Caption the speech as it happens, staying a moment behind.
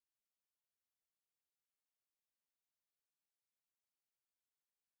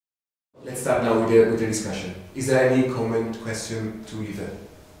let's start now with the discussion. Is there any comment, question to Lieve?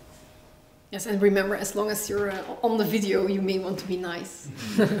 Yes, and remember, as long as you're on the video, you may want to be nice.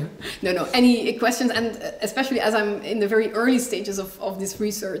 No, any questions, and especially as I'm in the very early stages of this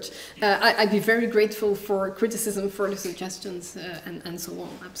research, I'd be very grateful for criticism, further suggestions, and so on,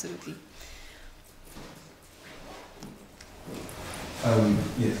 absolutely.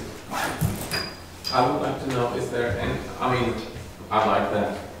 Yes. I would like to know, is there any, I mean, I like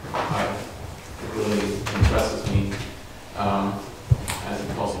that. It really impresses me as a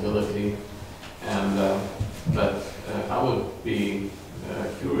possibility. And but I would be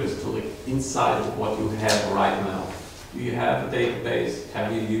curious to look inside of what you have right now. Do you have a database?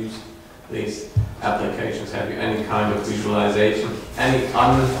 Have you used these applications? Have you any kind of visualization? Any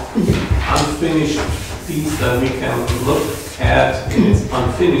unfinished piece that we can look at in its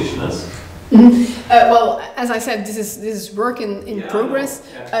unfinishedness? Well, as I said, this is work in progress.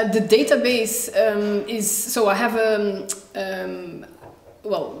 Yeah. The database is, so I have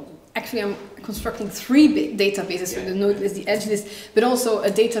well, actually I'm constructing 3 databases for the node list, the edge list, but also a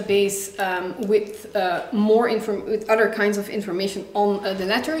database with with other kinds of information on the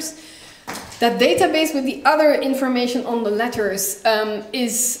letters. That database with the other information on the letters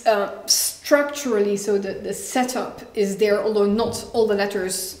is structurally, so the setup is there, although not all the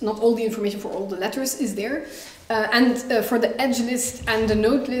letters, not all the information for all the letters is there. And for the edge list and the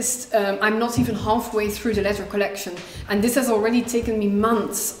node list, I'm not even halfway through the letter collection. And this has already taken me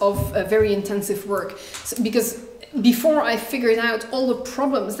months of very intensive work. So, because before I figured out all the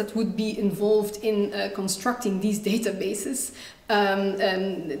problems that would be involved in constructing these databases,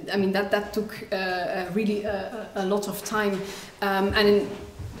 I mean, that took really a lot of time.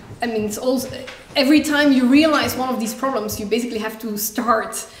 I mean, it's also, every time you realize one of these problems, you basically have to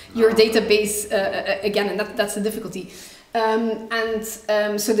start your database again, and that's the difficulty.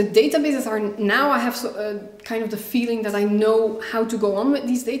 So the databases are, now I have kind of the feeling that I know how to go on with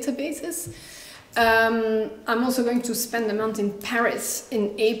these databases. I'm also going to spend a month in Paris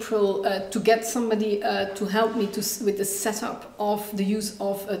in April to get somebody to help me with the setup of the use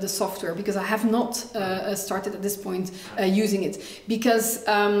of the software, because I have not started at this point using it. Because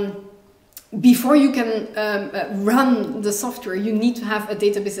before you can run the software, you need to have a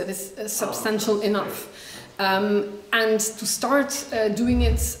database that is substantial enough. And to start doing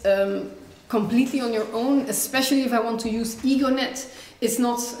it completely on your own, especially if I want to use Ego-Net, it's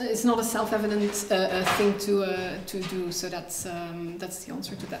not a self-evident thing to do. So that's the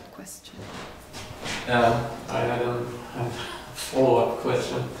answer to that question. I had a follow-up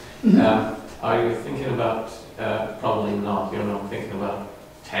question. Are you thinking about, probably not, you're not thinking about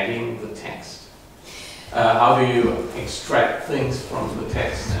tagging the text? How do you extract things from the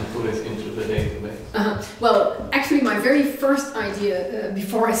text and put it into the database? Well, actually my very first idea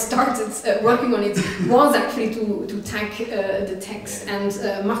before I started working on it was actually to tag the text. And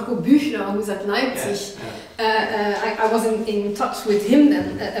Marco Büchler, who's at Leipzig, I was in touch with him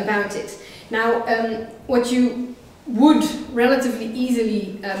then about it. Now, what you would relatively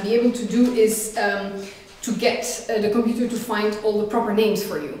easily be able to do is to get the computer to find all the proper names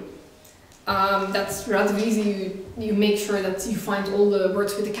for you. That's relatively easy. You make sure that you find all the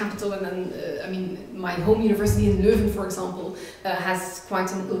words with the capital, and then, I mean, my home university in Leuven, for example, has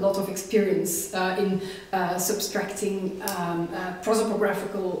quite a lot of experience in subtracting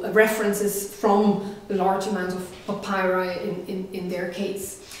prosopographical references from a large amount of papyri in their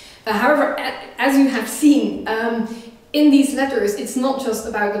case. However, as you have seen, in these letters, it's not just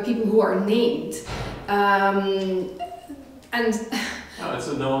about the people who are named. No, it's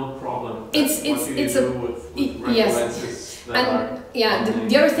a known problem. It's yes, and yeah.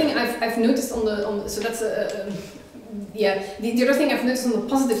 The other thing I've noticed on the so that's the other thing I've noticed on the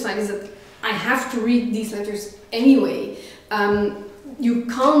positive side is that I have to read these letters anyway. You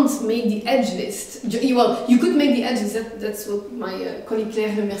can't make the edge list. Well, you could make the edge list. That's what my colleague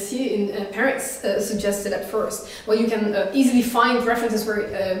Claire Le Mercier in Paris suggested at first. Well, you can easily find references where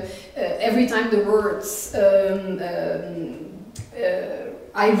every time the words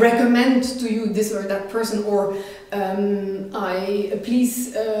I recommend to you this or that person, or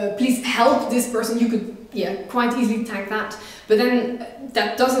please help this person. You could quite easily tag that, but then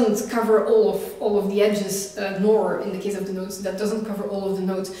that doesn't cover all of the edges, nor in the case of the notes that doesn't cover all of the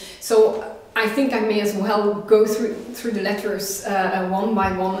notes. So I think I may as well go through the letters one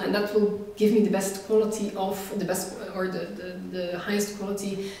by one, and that will give me the best quality of the highest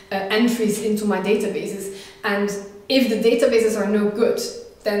quality entries into my databases. And if the databases are no good,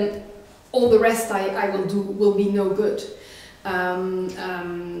 then all the rest I will do will be no good,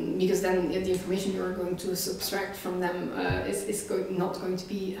 because because then the information you are going to subtract from them is not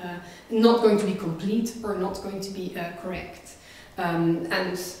going to be complete or not going to be correct. And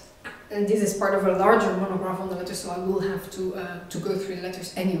this is part of a larger monograph on the letters, so I will have to go through the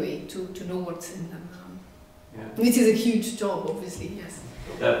letters anyway to know what's in them. Yeah. This is a huge job, obviously. Yes.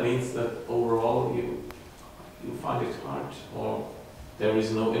 That means that overall you find it hard, or there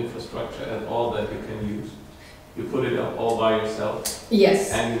is no infrastructure at all that you can use. You put it up all by yourself.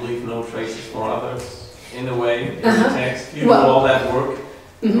 Yes. And you leave no traces for others. In a way, in the text, you do all that work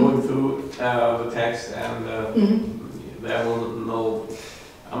going through the text, and there will no.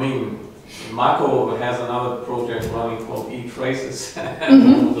 I mean, Marco has another project running called e-traces, and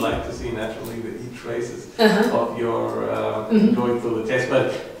we would like to see naturally the e-traces of your going through the text.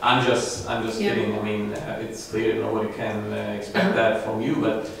 But I'm just kidding. I mean, it's clear nobody can expect that from you,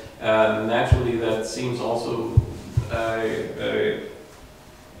 but naturally that seems also a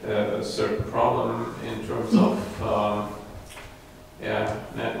certain problem in terms of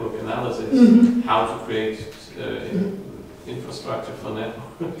network analysis, how to create infrastructure for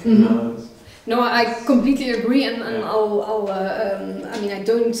network analysis. No, I completely agree, and I mean, I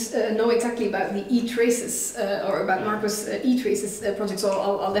don't know exactly about the e-traces or about Marco's e-traces project, so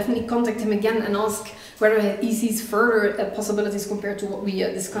I'll definitely contact him again and ask whether he sees further possibilities compared to what we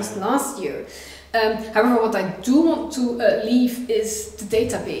discussed last year. However, what I do want to leave is the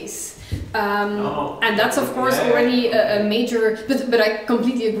database. And that's of course already a major, but I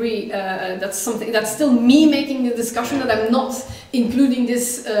completely agree, that's something, that's still me making the discussion, that I'm not including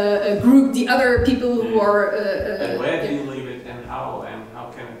this group, the other people who are... and where do you leave it, and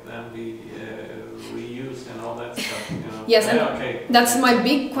how can it then be reused and all that stuff, you know? Yes, and that's my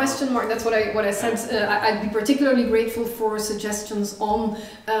big question mark, that's what I said. I'd be particularly grateful for suggestions on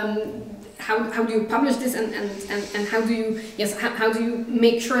how do you publish this, and how do you how do you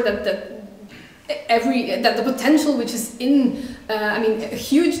make sure that the potential which is in I mean, a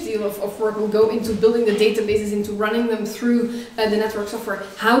huge deal of work will go into building the databases, into running them through the network software.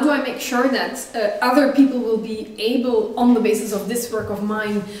 How do I make sure that other people will be able, on the basis of this work of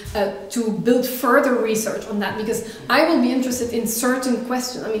mine, to build further research on that? Because I will be interested in certain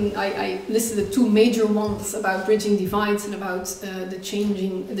questions. I mean, I listed the two major ones about bridging divides and about the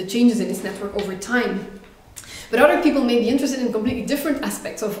changes in this network over time. But other people may be interested in completely different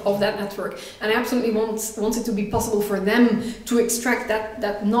aspects of that network, and I absolutely want it to be possible for them to extract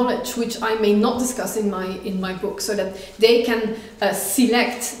that knowledge, which I may not discuss in my book, so that they can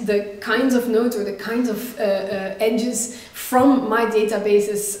select the kinds of nodes or the kinds of edges from my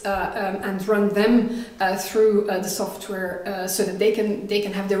databases and run them through the software, so that they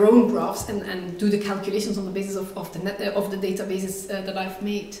can have their own graphs and do the calculations on the basis of the databases that I've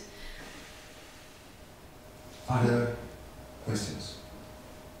made. Other questions?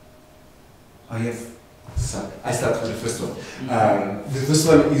 I start with the first one. The first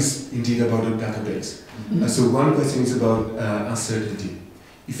one is indeed about the database. So one question is about uncertainty.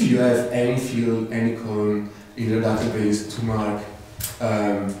 If you have any field, any column in the database to mark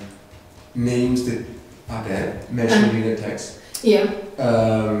names that are there, mentioned in the text. Yeah.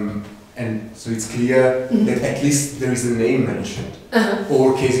 And so it's clear that at least there is a name mentioned.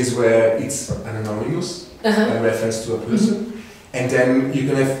 Or cases where it's an anonymous reference to a person. And then you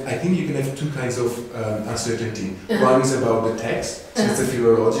can have, I think you can have two kinds of uncertainty. One is about the text, so it's a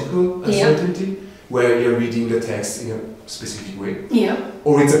philological uncertainty, where you're reading the text in a specific way.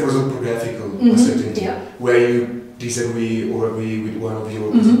 Or it's a prosopographical uncertainty, where you disagree or agree with one of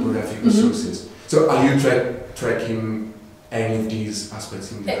your prosopographical sources. So are you tracking any of these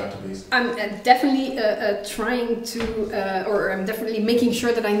aspects in the database? I'm definitely trying to, or I'm definitely making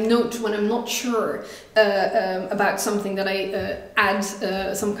sure that I note when I'm not sure about something, that I add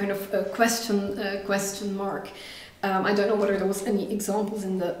some kind of question mark. I don't know whether there was any examples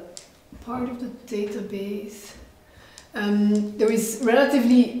in the part of the database. There is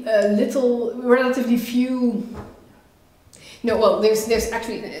relatively few. No, well, there's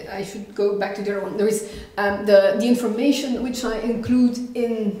actually, I should go back to the other one. There is the information which I include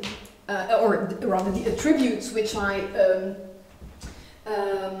in, or rather the attributes which I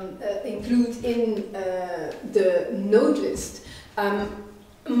include in the node list.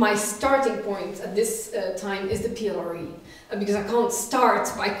 My starting point at this time is the PLRE, because I can't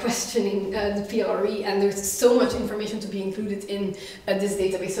start by questioning the PLRE, and there's so much information to be included in this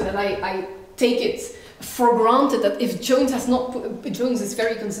database, so that I take it for granted that if Jones has not put, Jones is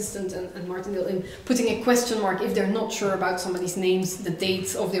very consistent, and Martindale, in putting a question mark if they're not sure about somebody's names, the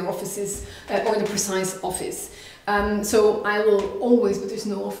dates of their offices, or the precise office. So I will always, but there's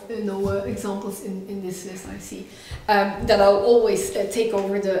no examples in this list I see, that I'll always take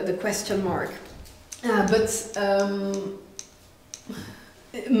over the question mark. But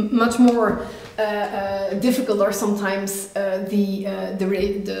much more difficult are sometimes the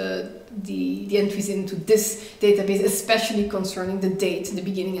entries into this database, especially concerning the date, the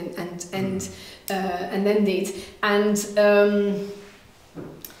beginning and end date, and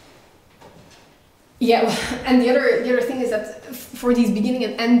yeah. And the other thing is that for these beginning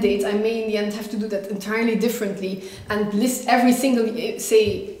and end dates, I may in the end have to do that entirely differently and list every single,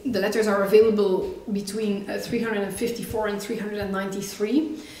 say the letters are available between 354 and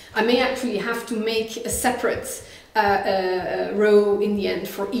 393. I may actually have to make a separate row in the end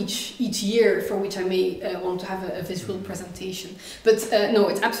for each year for which I may want to have a visual presentation. But no,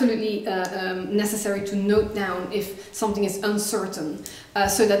 it's absolutely necessary to note down if something is uncertain,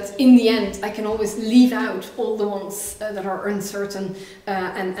 so that in the end I can always leave out all the ones that are uncertain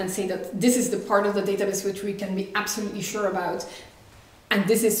and say that this is the part of the database which we can be absolutely sure about. And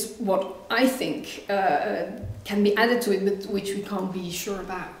this is what I think can be added to it, but which we can't be sure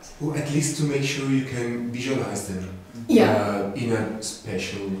about. Or at least to make sure you can visualize them in a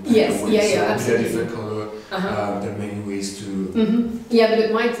special way. Absolutely. With a different color, there are many ways to... Yeah, but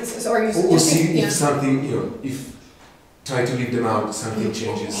it might... Sorry, or see if something, if try to leave them out, something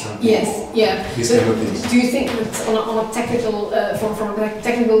changes, something... This kind of things. Do you think that on a technical, from a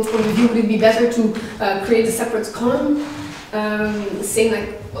technical point of view, would it be better to create a separate column? Saying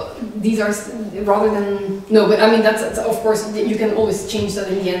like these are rather than but I mean that's of course you can always change that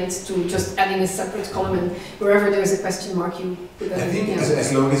in the end to just adding a separate column, and wherever there's a question mark you put that. I think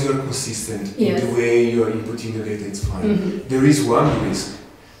as long as you're consistent in the way you're inputting the data, it's fine. There is one risk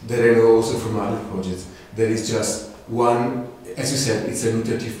that I know also from other projects, that is just one, as you said, it's an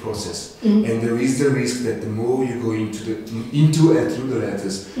iterative process, and there is the risk that the more you go into and through the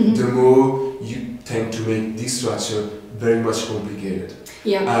letters, the more you tend to make this structure very much complicated.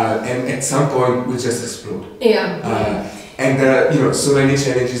 And at some point will just explode. And there are so many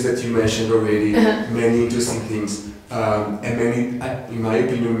challenges that you mentioned already, many interesting things, and many, in my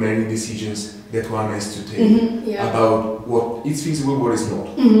opinion, many decisions that one has to take about what is feasible, what is not.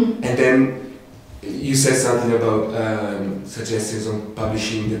 And then you said something about suggestions on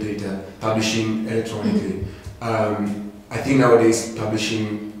publishing the data, publishing electronically. I think nowadays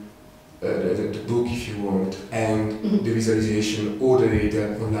publishing the book, if you want, and the visualization or the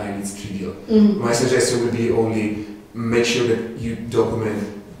data online is trivial. My suggestion would be only make sure that you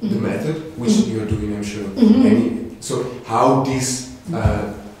document the method, which you are doing, I'm sure. And so how these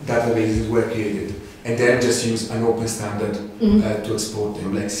databases were created, and then just use an open standard to export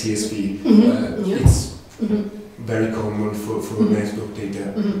them, like CSV. It's very common for network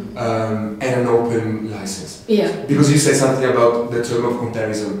data, and an open license. Because you said something about the term of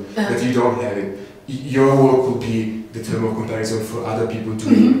comparison, that you don't have it. Your work would be the term of comparison for other people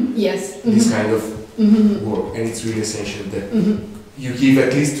doing this kind of work, and it's really essential that you give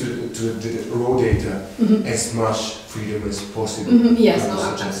at least to the raw data as much freedom as possible.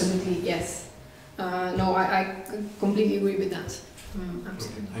 Absolutely, yes. No, I completely agree with that.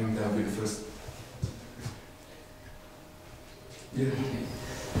 Absolutely. Okay. I'm done with the first.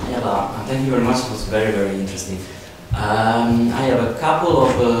 Thank you very much. It was very, very interesting. I have a couple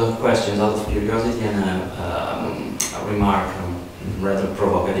of questions out of curiosity and a remark, rather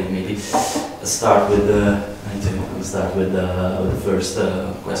provocative maybe. Start with the first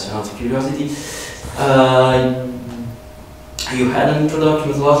question out of curiosity. You had an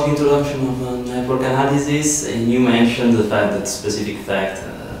methodological introduction of network analysis, and you mentioned the specific fact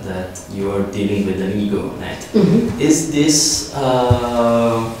that you are dealing with an ego net. Is this,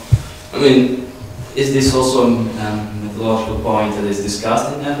 is this also a methodological point that is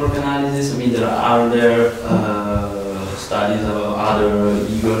discussed in network analysis? I mean, are there studies about other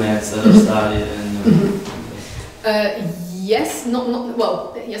ego nets that are studied? Yes, not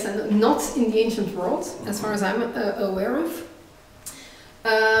in the ancient world, as far as I'm aware of.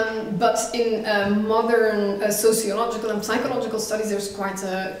 But in modern sociological and psychological studies, there's quite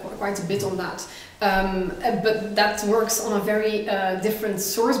a bit on that. But that works on a very different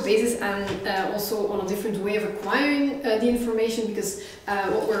source basis, and also on a different way of acquiring the information. Because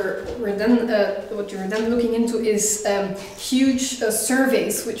what you're then looking into is huge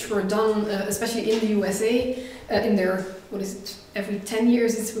surveys which were done, especially in the USA, in their every 10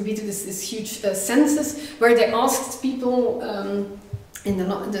 years it's repeated this huge census, where they asked people. in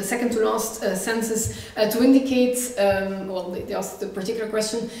the second to last census to indicate, well, they asked the particular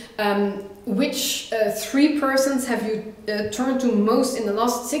question, which 3 persons have you turned to most in the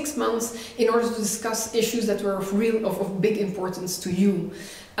last 6 months in order to discuss issues that were of big importance to you?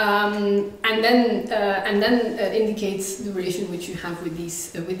 And then indicates the relation which you have with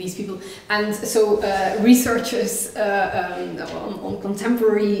these people. And so researchers on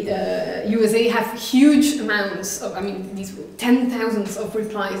contemporary USA have huge amounts of, I mean, these 10,000s of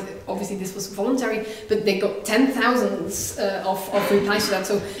replies. Obviously this was voluntary, but they got 10,000s of replies to that.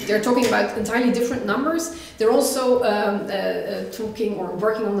 So they're talking about entirely different numbers. They're also talking or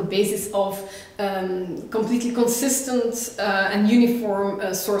working on the basis of completely consistent and uniform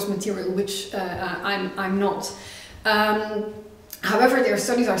source material, which I'm not. However, their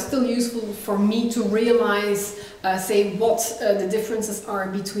studies are still useful for me to realize, say, what the differences are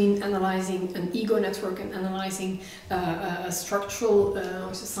between analyzing an ego network and analyzing a structural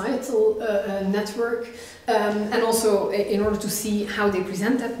or societal network, and also in order to see how they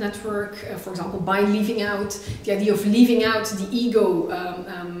present that network, for example, by leaving out the idea of leaving out the ego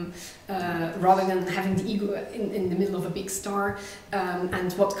rather than having the ego in the middle of a big star,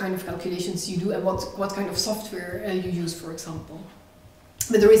 and what kind of calculations you do and what kind of software you use, for example.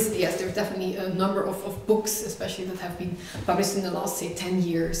 But there is, yes, there's definitely a number of books, especially that have been published in the last, say, 10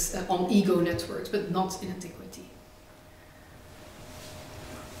 years on ego networks, but not in antiquity.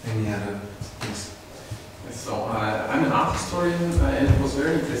 Any other things? So I'm an art historian, and it was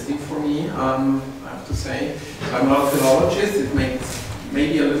very interesting for me, I have to say. I'm not a philologist. It makes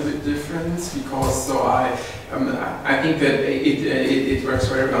maybe a little bit different, because so I think that it works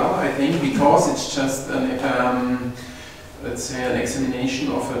very well, I think, because it's just an let's say an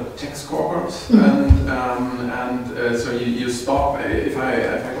examination of a text corpus, and so you stop, if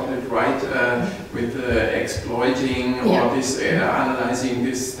I got it right, with exploiting or this analyzing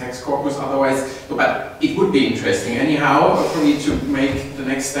this text corpus. Otherwise, but it would be interesting anyhow for me to make the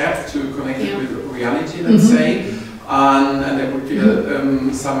next step to connect it with reality, let's say, and there would be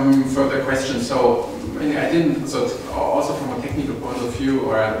some further questions. So I didn't. So also from a technical point of view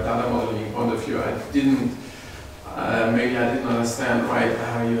or a data modeling point of view, I didn't. Maybe I didn't understand right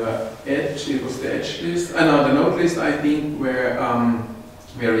how your edge, it was the edge list. No, the node list, I think, where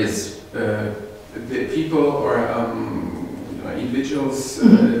various the people or individuals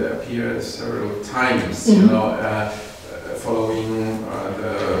appear several times, you know, following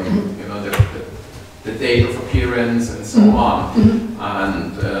the date of appearance and so on.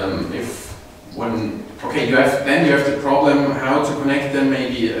 And if one, okay, you have the problem how to connect them,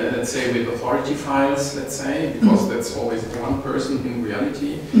 maybe let's say with authority files, let's say, because that's always one person in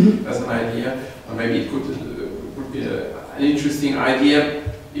reality as an idea. Or maybe it would be an interesting idea,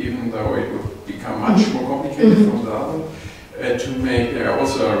 even though it would become much more complicated from the other, to make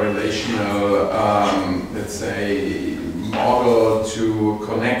also a relational, let's say, model to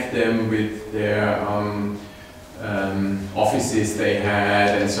connect them with their offices they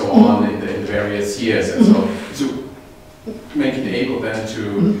had and so on in the various years, and so to make it able then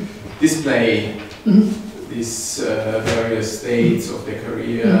to display these various states of their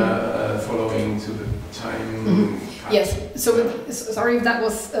career following to the time. Yes, so sorry if that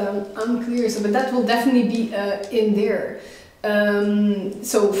was unclear, so, but that will definitely be in there.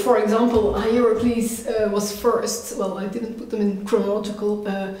 So, for example, Hierocles was first. Well, I didn't put them in chronological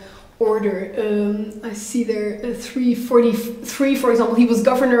order. I see there 343, for example, he was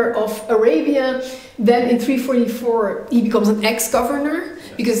governor of Arabia. Then in 344 he becomes an ex-governor,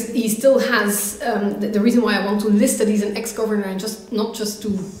 because he still has, the reason why I want to list that he's an ex-governor and not just to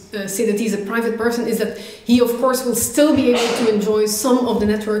say that he's a private person, is that he of course will still be able to enjoy some of the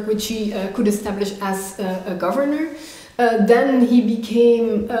network which he could establish as a governor. Then he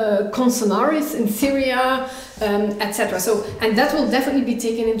became consularis in Syria, etc. So, and that will definitely be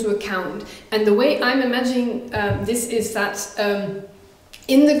taken into account. And the way I'm imagining this is that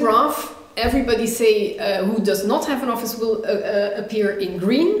in the graph, everybody, say, who does not have an office will appear in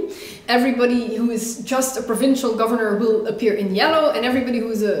green. Everybody who is just a provincial governor will appear in yellow, and everybody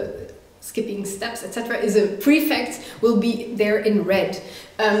who is skipping steps, etc., is a prefect will be there in red.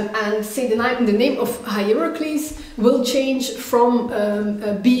 And say the name of Hierocles will change from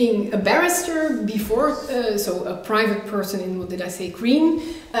being a barrister before, so a private person in, what did I say, green,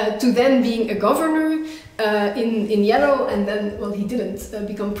 to then being a governor in yellow, and then, well, he didn't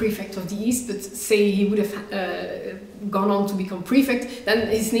become prefect of the East, but say he would have gone on to become prefect, then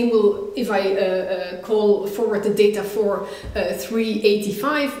his name will, if I call forward the data for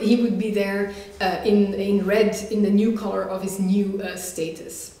 385, he would be there in red, in the new color of his new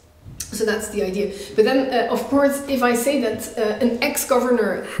status. So that's the idea. But then, of course, if I say that an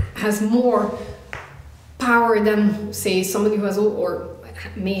ex-governor has more power than, say, somebody who has, or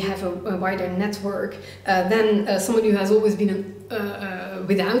may have a wider network than somebody who has always been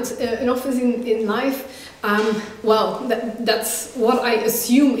without an office in life, well, that's what I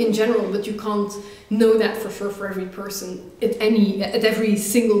assume in general, but you can't know that for sure for every person at every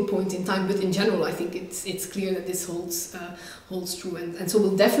single point in time. But in general, I think it's clear that this holds true, and so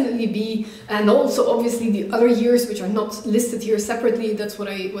will definitely be. And also, obviously, the other years which are not listed here separately. That's what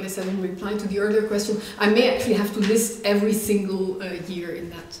I said in reply to the earlier question. I may actually have to list every single year in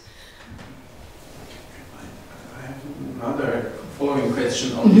that. I have another following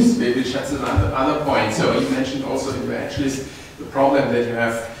question on this, which has another point. So you mentioned also in the Edgelist the problem that you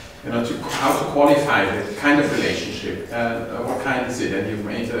have, how to qualify the kind of relationship. What kind is it? And you've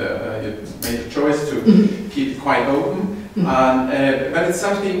made a choice to keep it quite open. But it's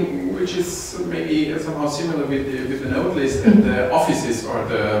something which is maybe somehow similar with the note list and the offices or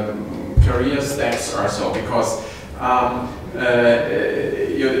the career steps or so, because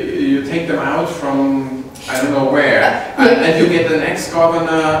you take them out from I don't know where, and you get an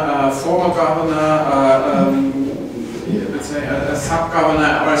ex-governor, former governor, let's say a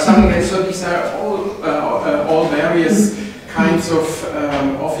sub-governor or something. So these are all various kinds of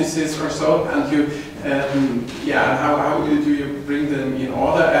offices or so, and you, how do you bring them in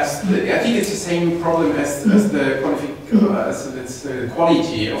order? I think it's the same problem as the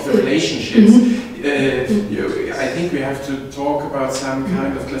quality of the relationships. I think we have to talk about some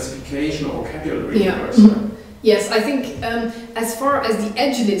kind of classification or vocabulary. Yes, I think as far as the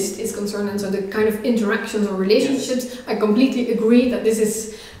Edgelist is concerned, and so the kind of interactions or relationships, I completely agree that this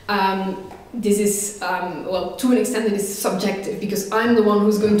is well, to an extent it is subjective, because I'm the one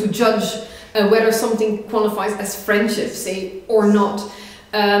who's going to judge whether something qualifies as friendship, say, or not.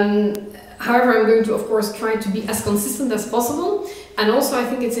 However, I'm going to, of course, try to be as consistent as possible. And also, I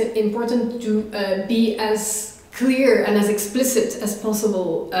think it's important to be as clear and as explicit as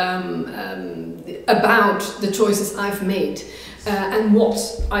possible about the choices I've made and what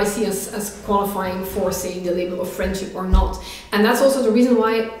I see as qualifying for, say, the label of friendship or not. And that's also the reason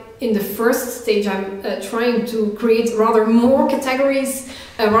why in the first stage I'm trying to create rather more categories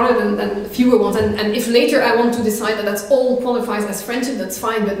rather than fewer ones. And if later I want to decide that that's all qualifies as friendship, that's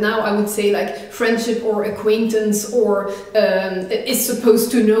fine. But now I would say like friendship or acquaintance or is supposed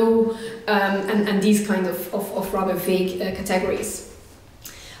to know and these kind of rather vague categories.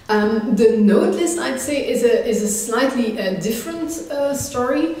 The note list, I'd say, is a slightly different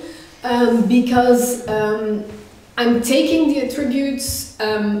story because I'm taking the attributes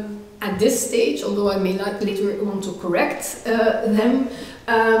at this stage, although I may later want to correct them.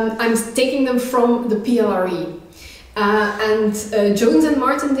 I'm taking them from the PLRE. And Jones and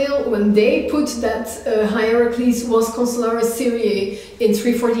Martindale, when they put that Hierocles was Consularis Syriae in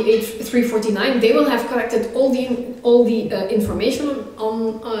 348-349, they will have collected all the information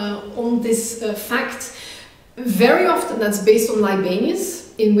on this fact. Very often that's based on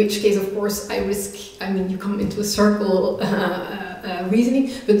Libanius, in which case, of course, you come into a circle reasoning,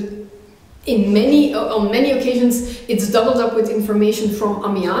 but on many occasions it's doubled up with information from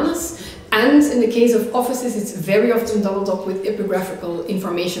Ammianus, and in the case of offices it's very often doubled up with epigraphical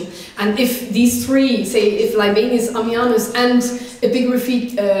information. And if these three, say if Libanius, Ammianus and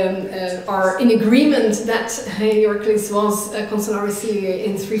epigraphy are in agreement that Hierocles was Consularis Syriae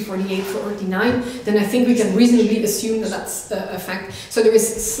in 348-449, then I think we can reasonably assume that that's a fact. So there is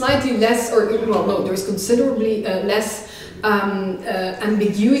slightly less, there is considerably less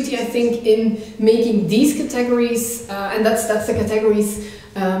ambiguity, I think, in making these categories, and that's the categories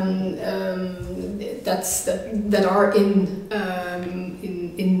that are in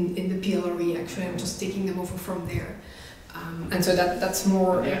the PLRE. Actually, I'm just taking them over from there, and so that's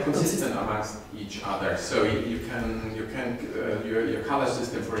more consistent amongst each other. So you can your color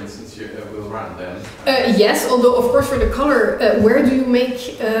system, for instance, you will run them. Yes, although of course for the color, where do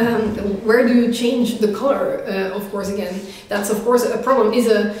you change the color? Of course, again, that's of course a problem. Is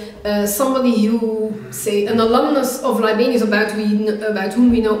somebody who, say, an alumnus of Libanius about whom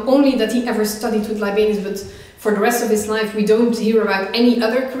we know only that he ever studied with Libanius, but for the rest of his life we don't hear about any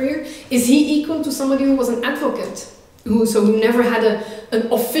other career. Is he equal to somebody who was an advocate? Who never had an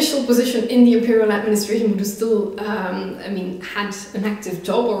official position in the imperial administration, but who still, had an active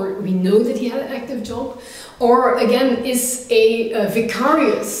job, or we know that he had an active job? Or again, is a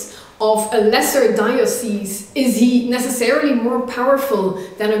vicarius of a lesser diocese, is he necessarily more powerful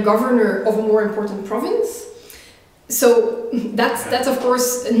than a governor of a more important province? So that's of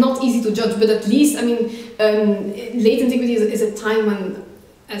course not easy to judge, but at least, late antiquity is a time when,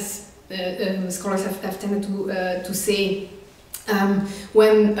 as scholars have tended to say.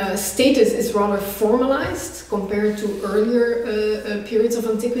 When status is rather formalized compared to earlier periods of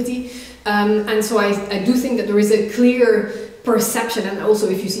antiquity, and so I do think that there is a clear perception, and also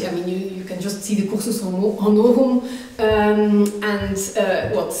if you see, I mean, you can just see the cursus honorum and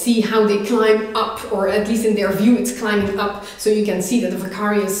see how they climb up, or at least in their view it's climbing up, so you can see that the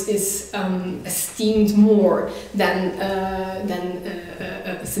vicarius is esteemed more than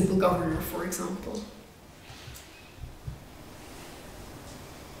a simple governor, for example.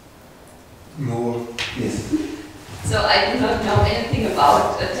 More, yes. So I do not know anything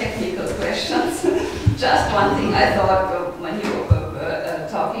about technical questions. Just one thing I thought when you were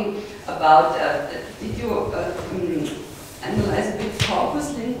talking about, did you analyze a bit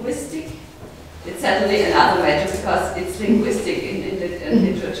corpus linguistic? It's certainly another matter because it's linguistic in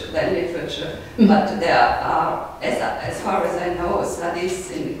literature, but there are, as far as I know,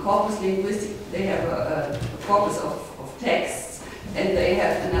 studies in corpus linguistic. They have a corpus of texts. And they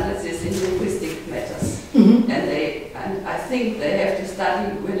have analysis in linguistic matters, and I think they have to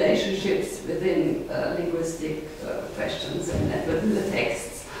study relationships within linguistic questions and within the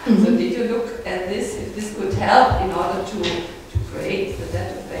texts. So did you look at this, if this could help in order to create the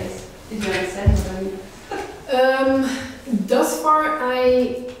database? Did you understand what I mean? Thus far,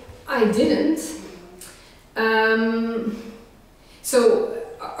 I didn't. So.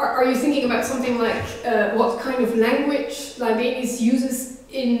 Are you thinking about something like what kind of language Libanius uses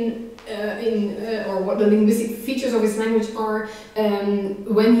or what the linguistic features of his language are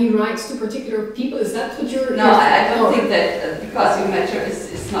when he writes to particular people? Is that what you're? No, I don't think that because your matter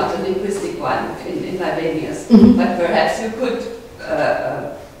is not a linguistic one in Libanius, but perhaps you could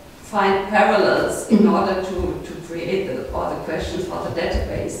find parallels in order to create all the questions for the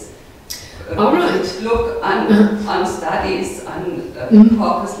database. All right. Look on studies on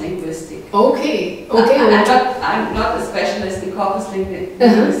corpus linguistic. Okay. I'm not a specialist in corpus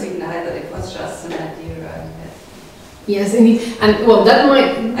linguistic neither. It was just an idea I had. Yes, indeed. And well, that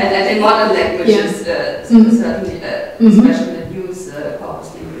might. And in modern languages, certainly, especially that use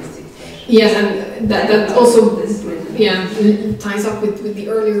corpus linguistic. Yes, and that also ties up with the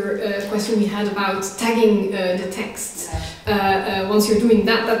earlier question we had about tagging the texts. Once you're doing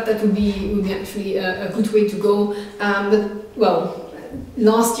that would be actually a good way to go. But well,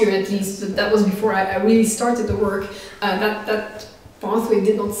 last year at least, but that was before I really started the work. That pathway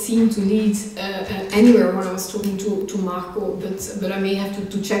did not seem to lead anywhere when I was talking to Marco. But I may have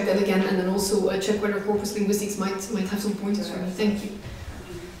to check that again, and then also check whether corpus linguistics might have some pointers for me. Thank you.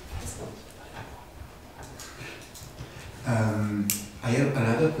 I have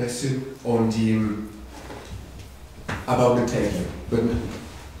another question on about the tagging, but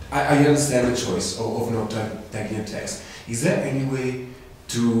I understand the choice of not tagging a text. Is there any way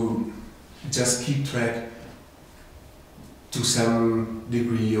to just keep track to some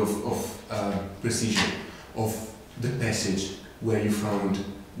degree of precision of the passage where you found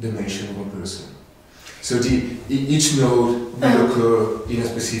the mention of a person? So each node will occur in a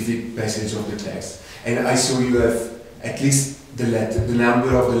specific passage of the text, and I saw you have at least the letter, the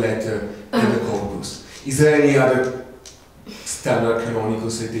number of the letter and the corpus. Is there any other standard canonical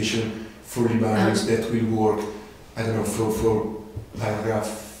citation for Libanius that will work, I don't know, for paragraph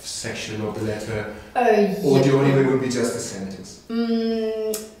section of the letter? Or the only way would be just a sentence?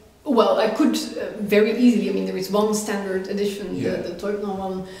 Well, I could very easily, I mean, there is one standard edition, the Teubner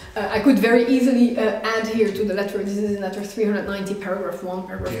one. I could very easily add here to the letter, this is in letter 390, paragraph 1,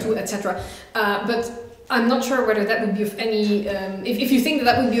 paragraph 2, etc. But I'm not sure whether that would be of any, if you think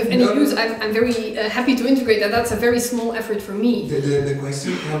that would be of any use, I'm very happy to integrate that. That's a very small effort for me. The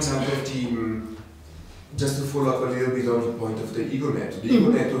question comes out of the, just to follow up a little bit on the point of the Ego-Network. The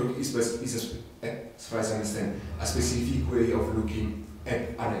Ego-Network is, as far as I understand, a specific way of looking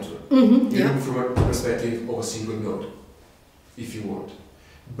at a network. You look from a perspective of a single node, if you want.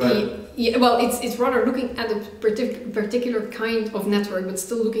 But well, it's rather looking at a particular kind of network, but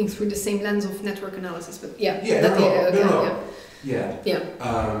still looking through the same lens of network analysis. But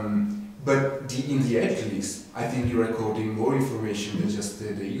but in the edge list, I think you're recording more information than just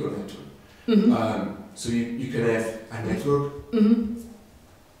the Ego-Network. So you can have a network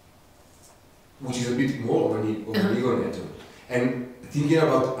which is a bit more of an Ego-Network, and thinking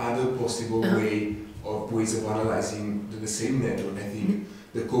about other possible ways of analyzing the same network. I think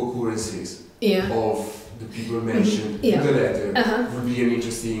the co-occurrences of the people mentioned in the letter would be an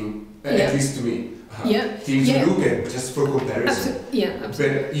interesting, at least to me, thing to look at just for comparison.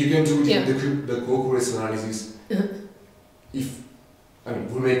 Absolutely. But you can do the co-occurrence analysis if, I mean,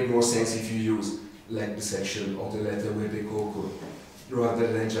 it would make more sense if you use like the section of the letter where they co-occur.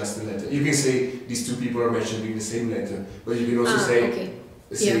 rather than just a letter. You can say these two people are mentioned in the same letter, but you can also say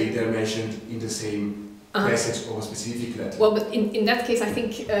they're mentioned in the same passage of a specific letter. Well, but in that case, I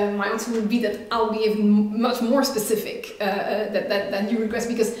think my answer would be that I'll be even much more specific than you request,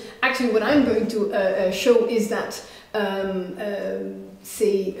 because actually what I'm going to show is that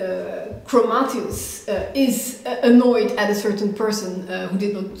say Chromatius is annoyed at a certain person who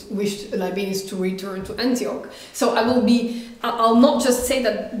did not wish Libanius to return to Antioch. So I'll not just say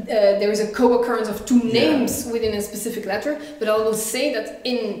that there is a co-occurrence of two names within a specific letter, but I will say that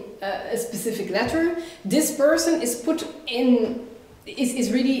in a specific letter, this person is put in,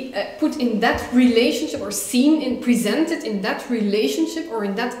 is really put in that relationship, or seen in, presented in that relationship, or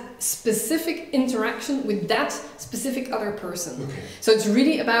in that specific interaction with that specific other person. Okay. So it's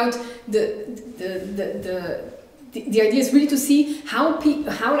really about the idea is really to see how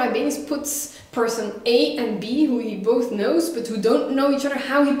Libanius puts person A and B, who he both knows but who don't know each other,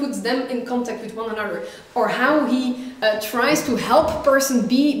 how he puts them in contact with one another, or how he tries to help person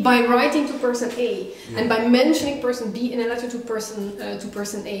B by writing to person A and by mentioning person B in a letter to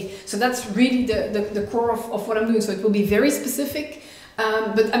person A. So that's really the core of what I'm doing. So it will be very specific.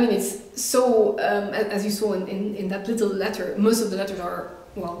 But I mean, it's so, as you saw in that little letter, most of the letters are,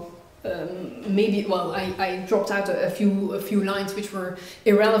 well, I dropped out a few lines which were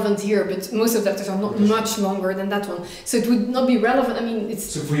irrelevant here, but most of the letters are not much longer than that one. So it would not be relevant. I mean, it's...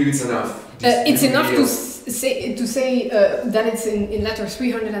 So for you it's enough? It's enough to say that it's in letter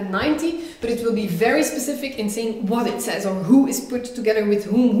 390, but it will be very specific in saying what it says, or who is put together with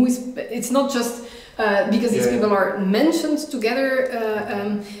whom, it's not just... because these people are mentioned together,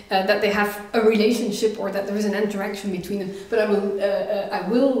 that they have a relationship or that there is an interaction between them. But I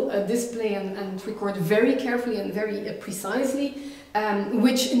will display and record very carefully and very precisely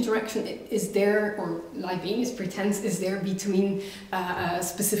which interaction is there, or Libanius pretends is there, between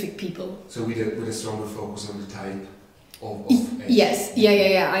specific people. So with a stronger focus on the type. Yes,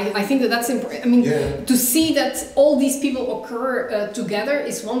 I think that's important. I mean, to see that all these people occur together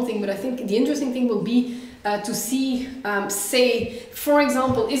is one thing, but I think the interesting thing will be to see, say, for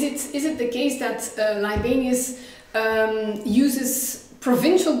example, is it the case that Libanius uses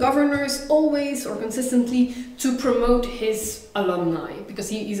provincial governors always or consistently to promote his alumni, because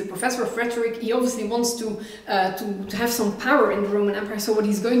he's a professor of rhetoric. He obviously wants to have some power in the Roman Empire. So what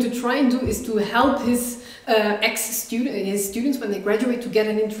he's going to try and do is to help his students when they graduate to get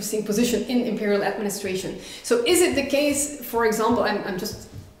an interesting position in imperial administration. So is it the case, for example, I'm just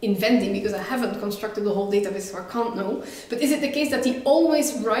inventing because I haven't constructed the whole database, so I can't know, but is it the case that he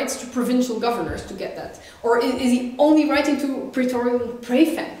always writes to provincial governors to get that? Or is he only writing to praetorian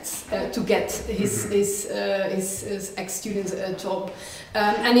prefects to get his ex-students a job?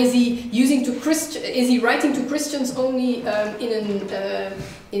 And is he writing to Christians only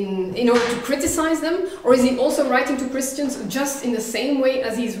in order to criticize them, or is he also writing to Christians just in the same way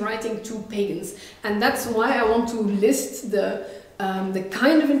as he's writing to pagans? And that's why I want to list the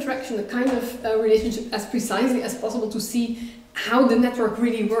kind of interaction, the kind of relationship as precisely as possible, to see how the network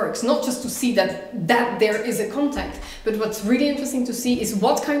really works. Not just to see that there is a contact, but what's really interesting to see is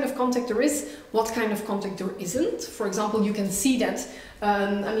what kind of contact there is, what kind of contact there isn't. For example, you can see that,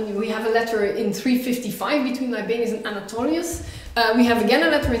 I mean, we have a letter in 355 between Libanius and Anatolius. We have again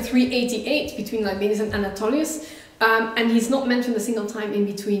a letter in 388 between Libanius and Anatolius, and he's not mentioned a single time in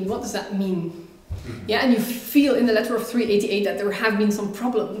between. What does that mean? Yeah, and you feel in the letter of 388 that there have been some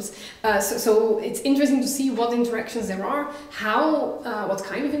problems. So it's interesting to see what interactions there are, what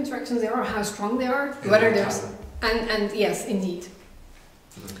kind of interactions there are, how strong they are, whether there's, and yes, indeed.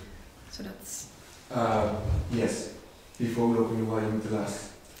 So that's. Yes, before we open the line with the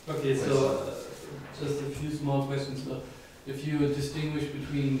last. Okay, so just a few small questions. If you distinguish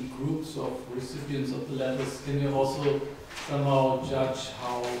between groups of recipients of the letters, can you also somehow judge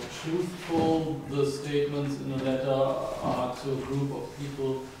how truthful the statements in the letter are to a group of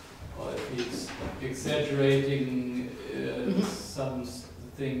people, or if he's exaggerating some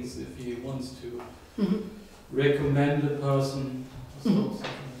things, if he wants to recommend a person, or something like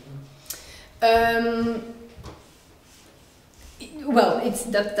that? Well,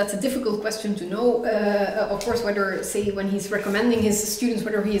 that's a difficult question to know. Of course, whether, say, when he's recommending his students,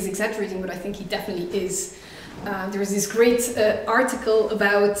 whether he is exaggerating, but I think he definitely is. There is this great article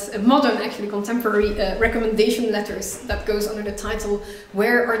about modern, actually contemporary recommendation letters that goes under the title,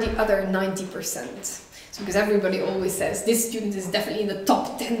 "Where are the other 90%? So because everybody always says, this student is definitely in the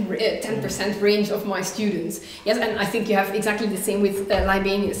top 10% range of my students. Yes, and I think you have exactly the same with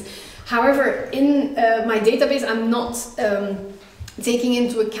Libanius. However, in my database, I'm not taking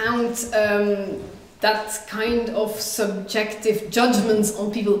into account that kind of subjective judgments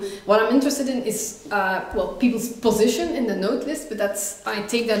on people. What I'm interested in is, well, people's position in the note list, but I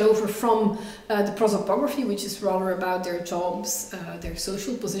take that over from the prosopography, which is rather about their jobs, their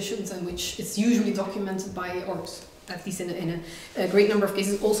social positions, and which is usually documented by, or at least in a great number of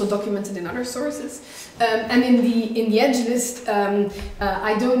cases, also documented in other sources. And in the edge list,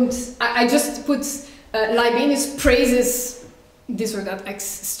 I just put Libanius praises this or that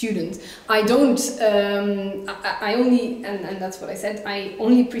ex-student. I don't, I only, and that's what I said, I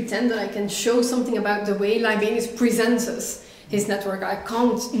only pretend that I can show something about the way Libanius presents us, his network. I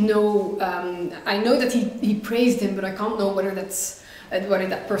can't know, I know that he praised him, but I can't know whether that's, whether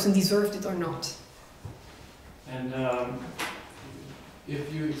that person deserved it or not. And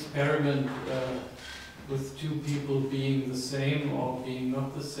if you experiment with two people being the same or being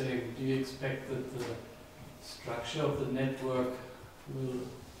not the same, do you expect that the structure of the network will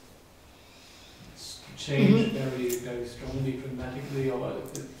change very, very strongly, dramatically, or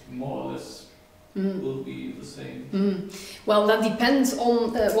if it more or less will be the same? Well, that depends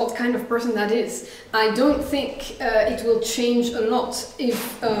on what kind of person that is. I don't think it will change a lot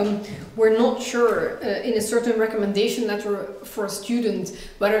if we're not sure in a certain recommendation letter for a student,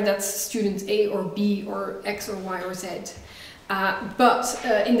 whether that's student A or B or X or Y or Z. But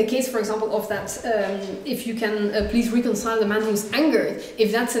in the case, for example, of that, if you can please reconcile the man who's angered,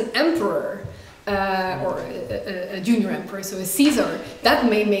 if that's an emperor or a junior emperor, so a Caesar, that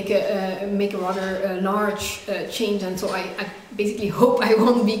may make a rather large change. And so I basically hope I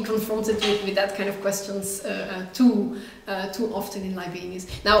won't be confronted with that kind of questions too often in Libanius.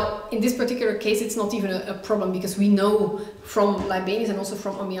 Now, in this particular case, it's not even a problem, because we know from Libanius and also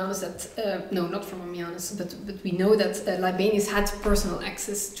from Ammianus that, no, not from Ammianus, but we know that Libanius had personal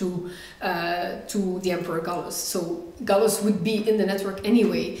access to the Emperor Gallus. So Gallus would be in the network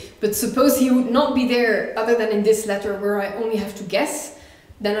anyway, but suppose he would not be there other than in this letter where I only have to guess,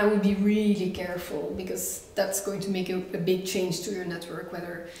 then I would be really careful, because that's going to make a big change to your network,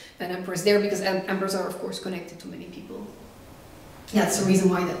 whether an emperor is there, because emperors are, of course, connected to many people. That's the reason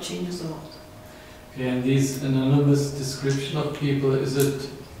why that changes a lot. Okay, and these anonymous description of people, is it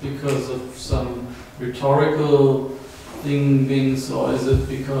because of some rhetorical things, or is it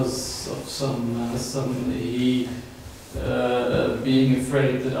because of some being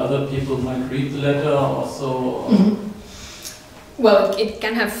afraid that other people might read the letter also? Well, it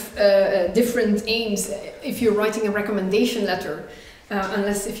can have different aims. If you're writing a recommendation letter,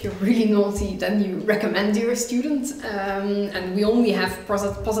 unless if you're really naughty, then you recommend your student, and we only have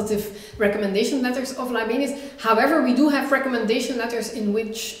positive recommendation letters of Libanius. However, we do have recommendation letters in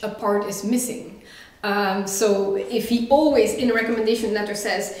which a part is missing. So if he always in a recommendation letter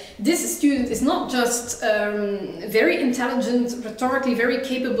says, this student is not just very intelligent, rhetorically very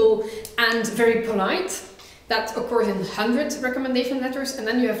capable, and very polite, that occurs in 100 recommendation letters, and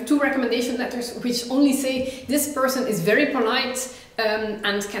then you have 2 recommendation letters which only say this person is very polite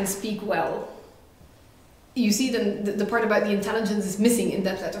and can speak well. You see, then the part about the intelligence is missing in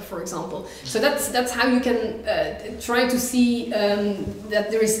that letter, for example. So that's how you can try to see that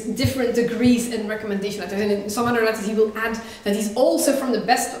there is different degrees in recommendation letters. And in some other letters he will add that he's also from the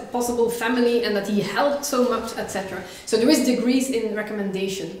best possible family and that he helped so much, etc. So there is degrees in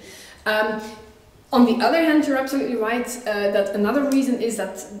recommendation. On the other hand, you're absolutely right that another reason is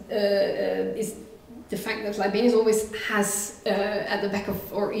that is the fact that Libanius always has at the back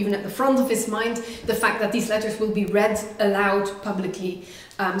of, or even at the front of his mind, the fact that these letters will be read aloud publicly.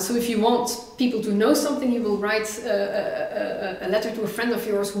 So if you want people to know something, you will write a letter to a friend of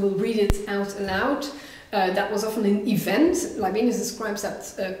yours who will read it out aloud. That was often an event. Libanius describes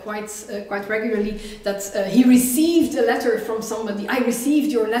that quite regularly, that he received a letter from somebody. I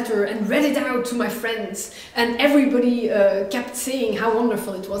received your letter and read it out to my friends, and everybody kept saying how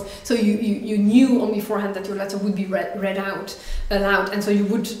wonderful it was. So you knew on beforehand that your letter would be read out aloud, and so you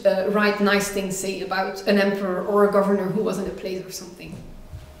would write nice things, say, about an emperor or a governor who was in a place or something.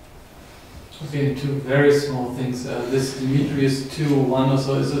 Okay, 2 very small things. This Demetrius 2:1 or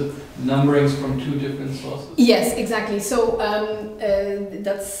so, is it numberings from 2 different sources? Yes, exactly. So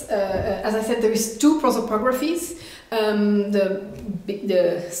that's, as I said, there is 2 prosopographies.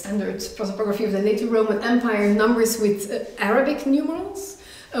 The standard prosopography of the later Roman Empire numbers with Arabic numerals,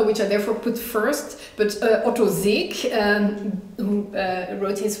 which are therefore put first. But Otto Seek, who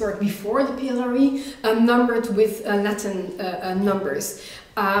wrote his work before the PLRE, numbered with Latin numbers.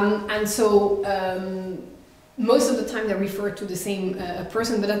 And so most of the time they refer to the same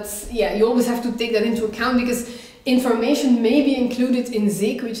person, but that's, yeah, you always have to take that into account, because information may be included in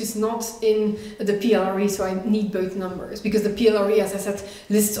ZIG, which is not in the PLRE, so I need both numbers, because the PLRE, as I said,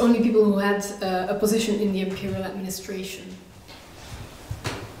 lists only people who had a position in the imperial administration.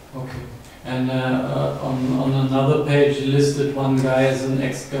 Okay. And on another page, you listed one guy as an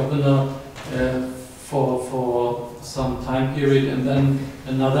ex-governor for some time period, and then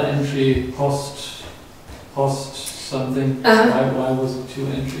another entry post something. Why was it 2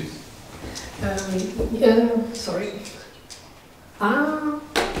 entries? Sorry. How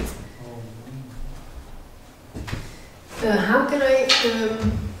can I?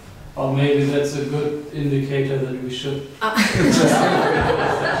 Or maybe that's a good indicator that we should.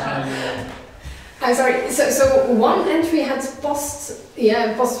 I'm sorry. So one entry had post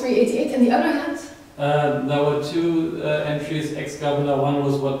 388, and the other had. There were 2 entries ex-governor. One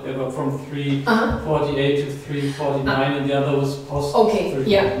was whatever from 348 to 349, and the other was post. Okay,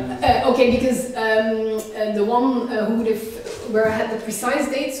 yeah. Okay, because the one who would have, where I had the precise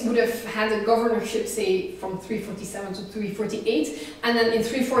dates, would have had a governorship, say, from 347 to 348, and then in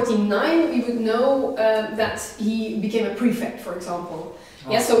 349 we would know that he became a prefect, for example.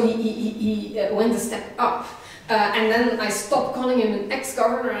 Oh. Yeah, so he went a step up. And then I stopped calling him an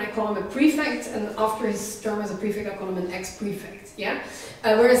ex-governor and I call him a prefect, and after his term as a prefect I call him an ex-prefect, yeah?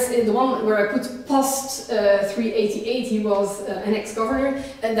 Whereas in the one where I put post 388 he was an ex-governor,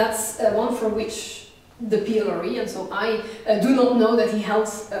 and that's one for which the PLRE, and so I do not know that he held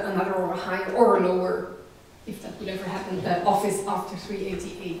another or a higher or a lower, if that would ever happen, office after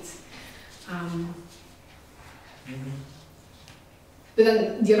 388. But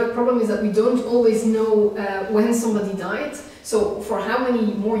then the other problem is that we don't always know when somebody died. So for how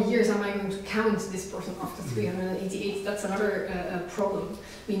many more years am I going to count this person after 388? That's another problem.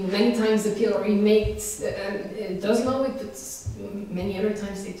 I mean, many times the PLRE does know it, but many other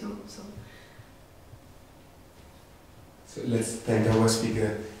times they don't. So let's thank our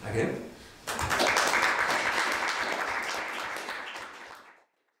speaker again.